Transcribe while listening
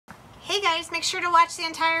Hey guys, make sure to watch the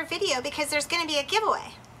entire video because there's going to be a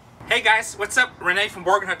giveaway. Hey guys, what's up? Renee from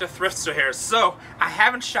Bargain Hunter Thrift Store here. So, I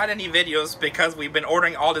haven't shot any videos because we've been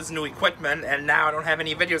ordering all this new equipment and now I don't have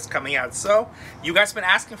any videos coming out. So, you guys been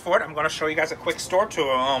asking for it. I'm going to show you guys a quick store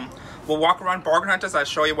tour. We'll walk around Bargain Hunters. I'll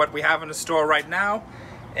show you what we have in the store right now.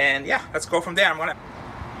 And yeah, let's go from there.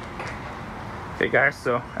 Okay guys,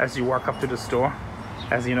 so as you walk up to the store,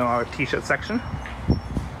 as you know, our t-shirt section.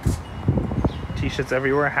 T-shirts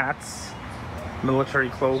everywhere, hats, military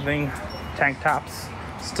clothing, tank tops.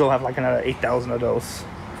 Still have like another 8,000 of those.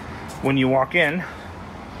 When you walk in,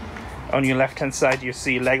 on your left hand side you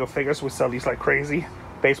see Lego figures. We sell these like crazy.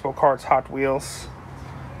 Baseball cards, Hot Wheels,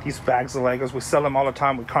 these bags of Legos. We sell them all the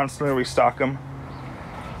time. We constantly restock them.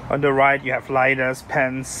 On the right you have lighters,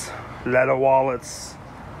 pens, leather wallets,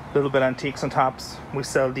 little bit antiques on tops. We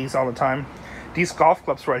sell these all the time. These golf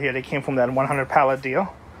clubs right here, they came from that 100 pallet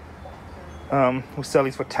deal. We sell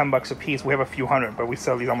these for 10 bucks a piece. We have a few hundred, but we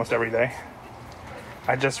sell these almost every day.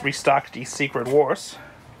 I just restocked these Secret Wars,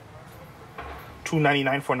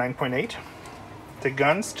 $2.99 for 9.8. The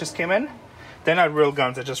guns just came in. They're not real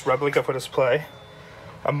guns, they're just replica for display.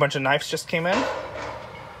 A bunch of knives just came in.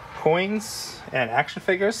 Coins and action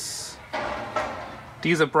figures.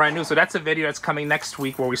 These are brand new, so that's a video that's coming next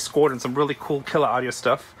week where we scored in some really cool killer audio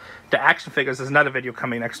stuff. The action figures is another video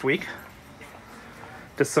coming next week.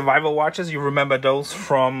 The survival watches, you remember those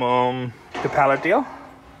from the pallet deal?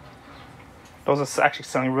 Those are actually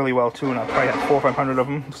selling really well too, and I probably had 400 or 500 of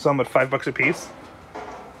them, some at 5 bucks a piece.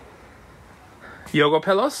 Yoga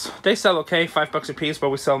pillows, they sell okay, 5 bucks a piece, but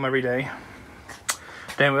we sell them every day.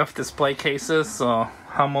 Then we have display cases,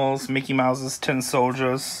 Hummels, Mickey Mouses, Tin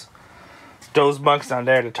Soldiers. Those mugs down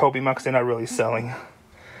there, the Toby mugs, they're not really selling.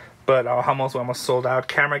 But our Hummels were almost sold out.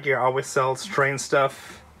 Camera gear always sells, train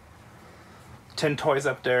stuff. Tin toys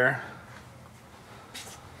up there.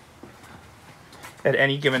 At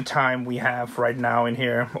any given time, we have right now in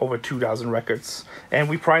here over 2,000 records. And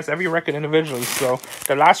we price every record individually. So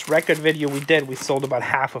the last record video we did, we sold about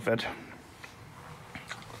half of it.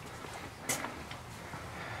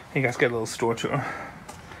 You guys get a little store tour.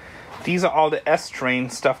 These are all the S-Train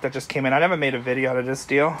stuff that just came in. I never made a video out of this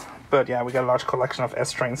deal. But yeah, we got a large collection of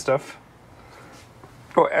S-Train stuff.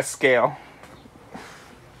 Or S-Scale.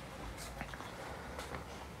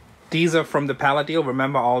 These are from the pallet deal.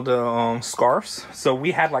 Remember all the scarves? So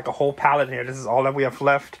we had like a whole pallet here. This is all that we have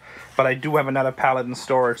left. But I do have another pallet in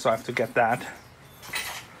storage, so I have to get that.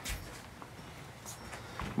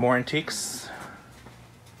 More antiques.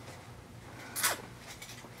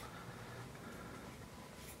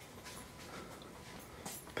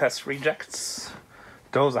 Pest rejects.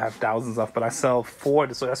 Those I have thousands of, but I sell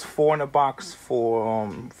 4. So that's 4 in a box for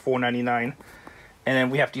 $4.99. And then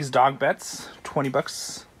we have these dog beds, 20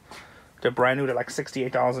 bucks. They're brand new. They're like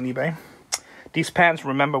 $68 on eBay. These pants,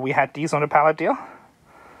 remember we had these on the pallet deal?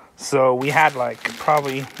 So we had like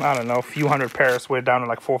probably, I don't know, a few hundred pairs. We're down to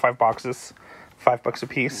like 4 or 5 boxes. 5 bucks a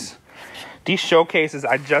piece. These showcases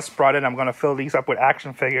I just brought in. I'm going to fill these up with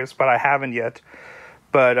action figures, but I haven't yet.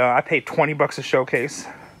 But I paid 20 bucks a showcase.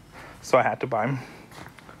 So I had to buy them.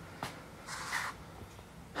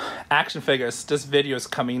 Action figures. This video is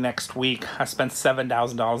coming next week. I spent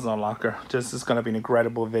 $7,000 on locker. This is going to be an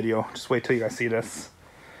incredible video. Just wait till you guys see this.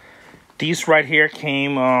 These right here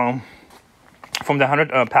came from the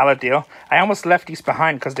 100 pallet deal. I almost left these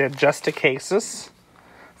behind because they're just the cases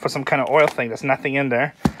for some kind of oil thing. There's nothing in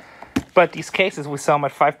there. But these cases, we sell them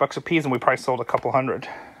at 5 bucks a piece, and we probably sold a couple hundred.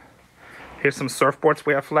 Here's some surfboards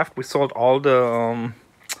we have left. We sold all the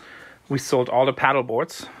paddle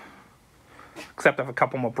boards. Except I have a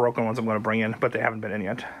couple more broken ones I'm going to bring in, but they haven't been in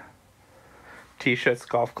yet. T-shirts,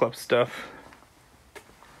 golf club stuff.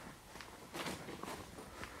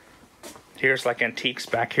 Here's like antiques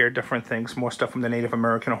back here, different things. More stuff from the Native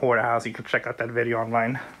American hoarder house. You can check out that video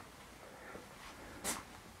online.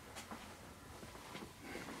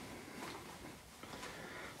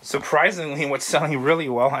 Surprisingly, what's selling really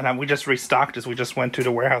well, and we just restocked this. We just went to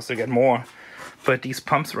the warehouse to get more. But these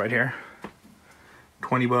pumps right here.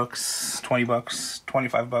 20 bucks, 20 bucks,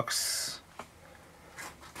 25 bucks.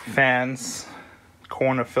 Fans,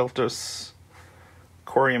 corner filters,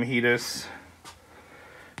 corium heaters.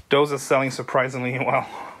 Those are selling surprisingly well,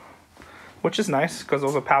 which is nice because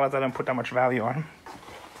those are pallets I didn't put that much value on.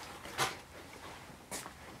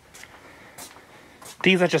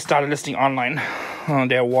 These I just started listing online.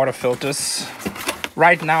 They're water filters.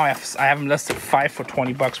 Right now I have them listed 5 for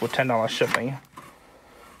 20 bucks with $10 shipping.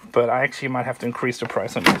 But I actually might have to increase the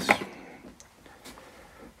price on this.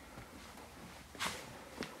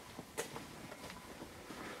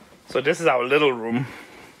 So this is our little room.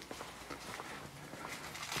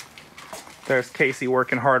 There's Casey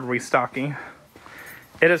working hard restocking.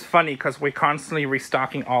 It is funny because we're constantly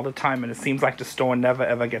restocking all the time and it seems like the store never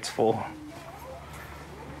ever gets full.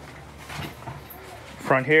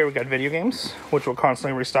 Front here we got video games, which we're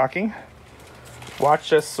constantly restocking.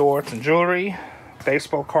 Watches, swords, and jewelry.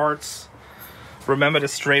 Baseball cards. Remember the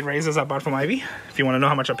straight razors I bought from Ivy? If you want to know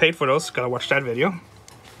how much I paid for those, gotta watch that video.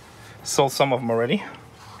 Sold some of them already.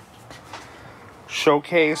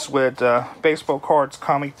 Showcase with baseball cards,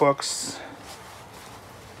 comic books,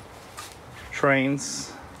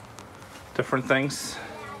 trains, different things.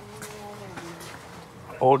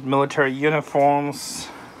 Old military uniforms,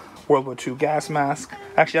 World War II gas mask.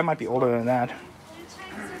 Actually, that might be older than that.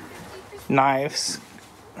 Knives,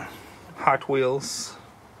 Hot Wheels.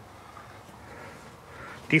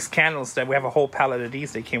 These candles, that we have a whole pallet of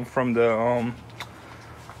these. They came from the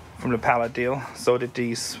pallet deal. So did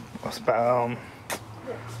these bath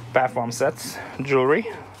bomb sets, jewelry.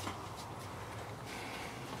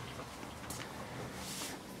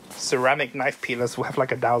 Ceramic knife peelers. We have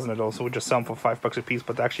like 1,000 of those, so we just sell them for $5 a piece,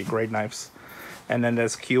 but they're actually great knives. And then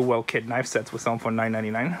there's Q-Well kit knife sets. We sell them for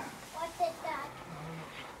 $9.99.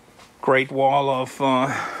 Great wall of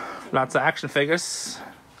lots of action figures.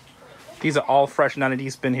 These are all fresh. None of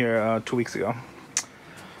these been here 2 weeks ago.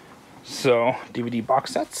 So DVD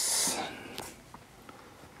box sets.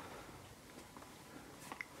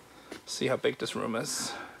 See how big this room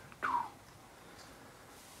is.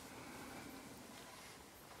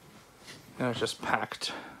 And it's just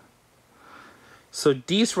packed. So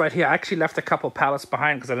these right here, I actually left a couple pallets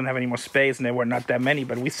behind because I didn't have any more space and there were not that many,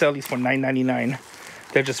 but we sell these for $9.99.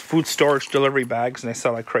 They're just food storage delivery bags and they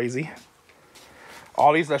sell like crazy.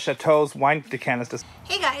 All these are Chateau's wine decanters.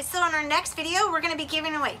 Hey guys, so in our next video, we're going to be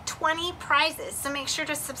giving away 20 prizes. So make sure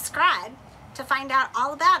to subscribe to find out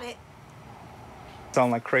all about it. Selling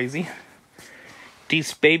like crazy.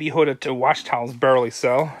 These baby hooded wash towels barely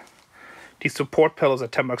sell. These support pillows at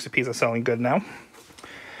 $10 a piece are selling good now.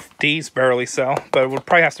 These barely sell, but it would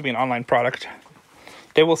probably have to be an online product.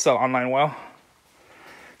 They will sell online well.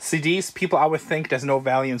 CDs, people I would think there's no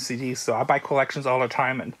value in CDs, so I buy collections all the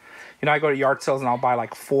time, and you know, I go to yard sales and I'll buy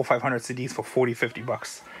like 400 or 500 CDs for 40, 50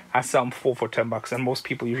 bucks. I sell them full for 10 bucks, and most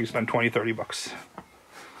people usually spend 20, 30 bucks.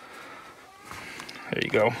 There you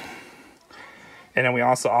go. And then we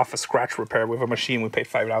also offer scratch repair with a machine we paid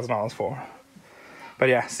 $5,000 for. But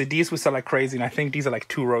yeah, CDs we sell like crazy, and I think these are like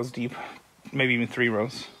 2 rows deep, maybe even 3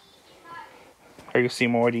 rows. Here you see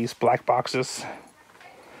more of these black boxes.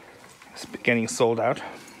 It's getting sold out.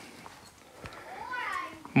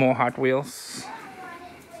 More Hot Wheels.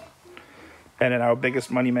 And then our biggest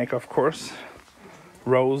money maker, of course,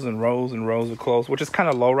 rows and rows and rows of clothes, which is kind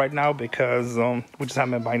of low right now because we just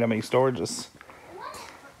haven't been buying that many storages.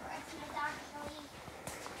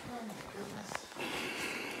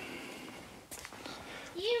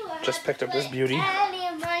 Just picked up this beauty.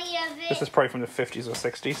 This is probably from the 50s or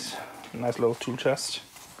 60s. Nice little tool chest.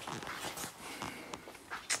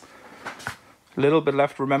 Little bit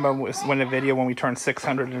left. Remember when the video when we turned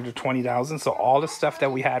 600 into 20,000? So all the stuff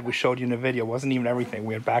that we had, we showed you in the video, wasn't even everything.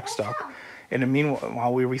 We had back stock. In the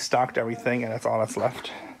meanwhile, we restocked everything, and that's all that's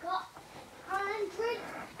left.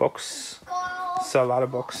 Books. Sell a lot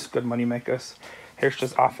of books. Good money makers. Here's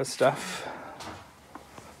just office stuff.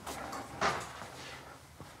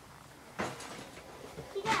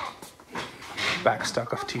 Back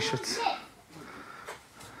stock of t-shirts.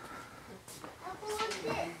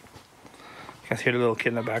 You guys hear the little kid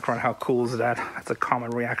in the background? How cool is that? That's a common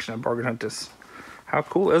reaction at bargain hunters. How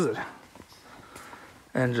cool is it?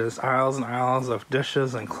 And just aisles and aisles of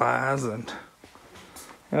dishes and class and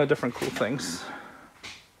different cool things.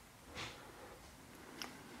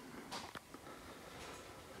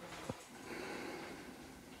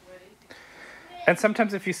 And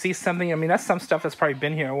sometimes if you see something, I mean, that's some stuff that's probably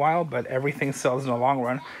been here a while, but everything sells in the long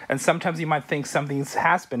run. And sometimes you might think something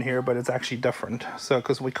has been here, but it's actually different. So,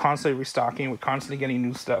 because we're constantly restocking, we're constantly getting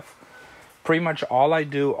new stuff. Pretty much all I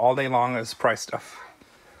do all day long is price stuff.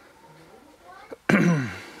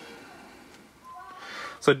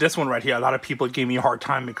 So this one right here, a lot of people gave me a hard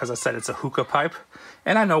time because I said it's a hookah pipe.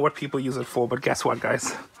 And I know what people use it for, but guess what,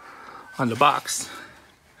 guys? On the box,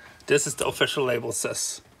 this is the official label. It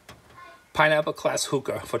says Pineapple Class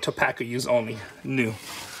Hookah for tobacco use only, new.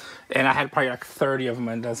 And I had probably like 30 of them,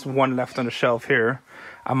 and there's one left on the shelf here.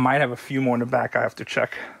 I might have a few more in the back, I have to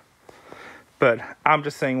check. But I'm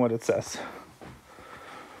just saying what it says.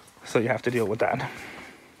 So you have to deal with that.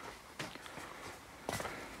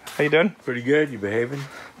 How you doing? Pretty good, you behaving?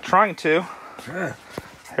 Trying to. Yeah.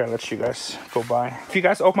 Here, I'll let you guys go by. If you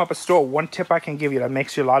guys open up a store, one tip I can give you that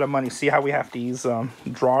makes you a lot of money. See how we have these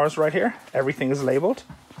drawers right here? Everything is labeled.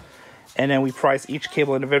 And then we price each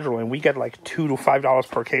cable individually, and we get like $2 to $5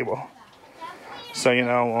 per cable. So, you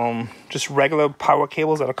know, just regular power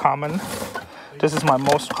cables that are common. This is my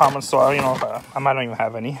most common, so I don't know if I might not even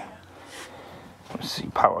have any. Let's see,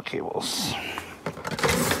 power cables.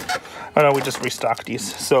 Oh no, we just restocked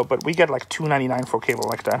these. So, but we get like $2.99 for a cable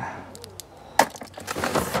like that.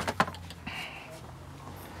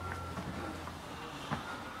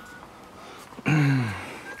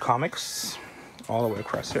 Comics, all the way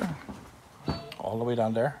across here, all the way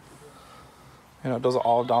down there. You know, those are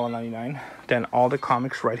all $1.99. Then all the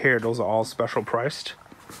comics right here, those are all special priced.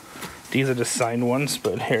 These are the signed ones,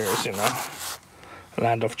 but here's, you know,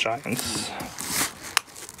 Land of Giants,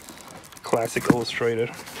 Classic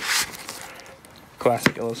Illustrated,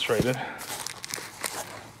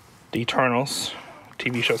 The Eternals,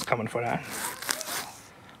 TV show's coming for that,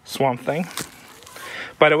 Swamp Thing.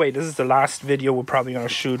 By the way, this is the last video we're probably going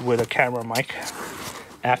to shoot with a camera mic.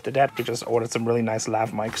 After that, we just ordered some really nice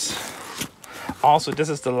lav mics. Also, this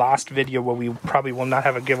is the last video where we probably will not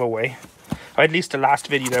have a giveaway. Or at least the last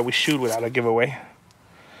video that we shoot without a giveaway.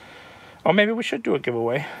 Or maybe we should do a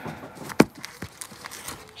giveaway.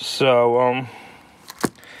 So,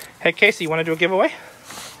 hey Casey, you want to do a giveaway?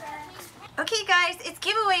 Okay guys, it's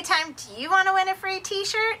giveaway time. Do you want to win a free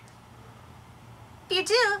t-shirt? If you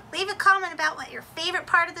do, leave a comment about what your favorite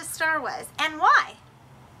part of the store was and why.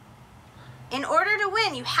 In order to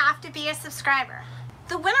win, you have to be a subscriber.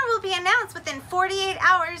 The winner will be announced within 48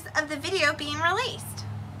 hours of the video being released.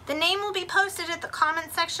 The name will be posted at the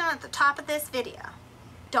comment section at the top of this video.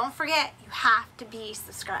 Don't forget, you have to be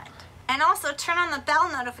subscribed. And also turn on the bell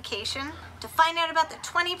notification to find out about the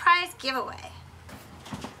 20 prize giveaway.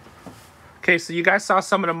 Okay, so you guys saw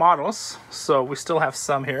some of the models, so we still have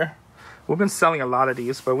some here. We've been selling a lot of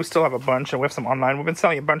these, but we still have a bunch, and we have some online. We've been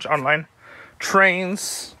selling a bunch online.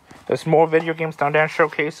 Trains. There's more video games down there,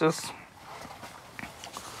 showcases.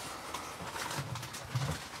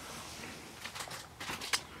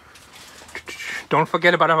 Don't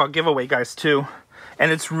forget about our giveaway, guys, too.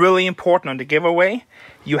 And it's really important on the giveaway,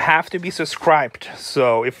 you have to be subscribed.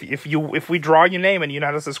 So if we draw your name and you're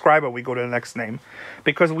not a subscriber, we go to the next name.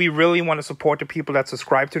 Because we really want to support the people that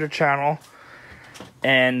subscribe to the channel.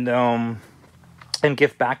 And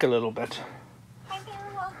give back a little bit. Hi there,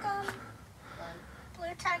 welcome.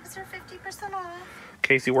 Blue tags are 50% off.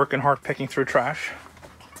 Casey working hard picking through trash.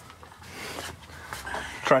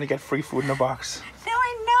 Trying to get free food in a box. No,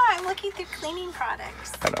 I know. I'm looking through cleaning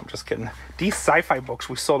products. I know, I'm just kidding. These sci-fi books,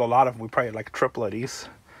 we sold a lot of them. We probably had like a triple of these.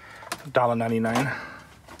 $1.99.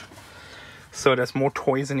 So there's more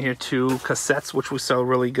toys in here too. Cassettes, which we sell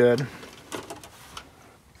really good.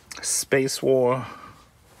 Space War.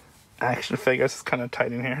 Action figures. It's kind of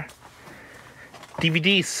tight in here.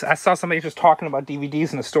 DVDs. I saw somebody just talking about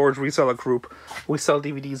DVDs in a storage reseller group. We sell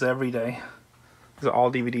DVDs every day. These are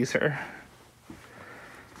all DVDs here.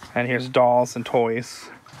 And here's dolls and toys.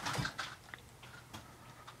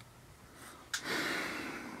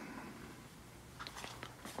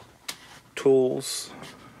 Tools.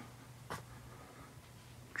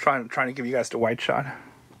 Trying to give you guys the wide shot.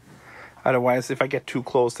 Otherwise, if I get too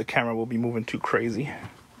close, the camera will be moving too crazy.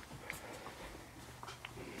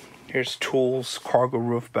 Here's tools, cargo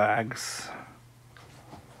roof bags.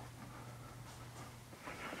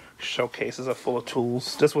 Showcases are full of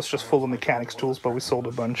tools. This was just full of mechanics tools, but we sold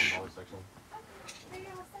a bunch.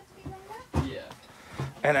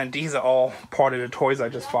 And then these are all part of the toys I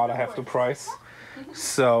just bought. I have the price.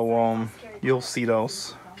 So you'll see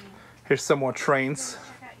those. Here's some more trains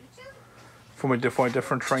from a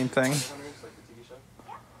different train thing.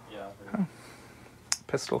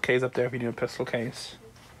 Pistol case up there if you need a pistol case.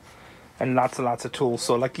 And lots and lots of tools.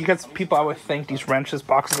 So like you guys, people always think these wrenches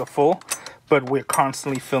boxes are full, but we're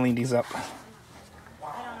constantly filling these up.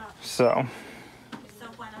 So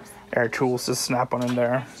air tools to snap on in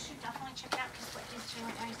there.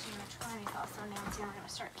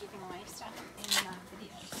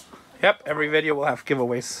 Yep, every video will have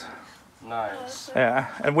giveaways. Nice.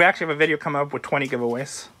 Yeah, and we actually have a video coming up with 20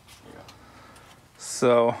 giveaways.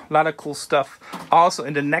 So, a lot of cool stuff. Also,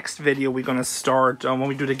 in the next video, we're going to start, when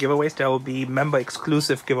we do the giveaways, there will be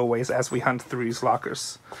member-exclusive giveaways as we hunt through these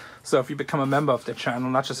lockers. So, if you become a member of the channel,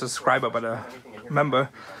 not just a subscriber, but a member,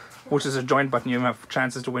 which is a join button, you have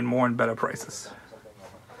chances to win more and better prices.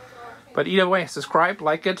 But either way, subscribe,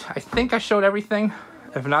 like it. I think I showed everything.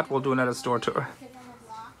 If not, we'll do another store tour.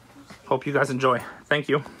 Hope you guys enjoy. Thank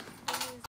you.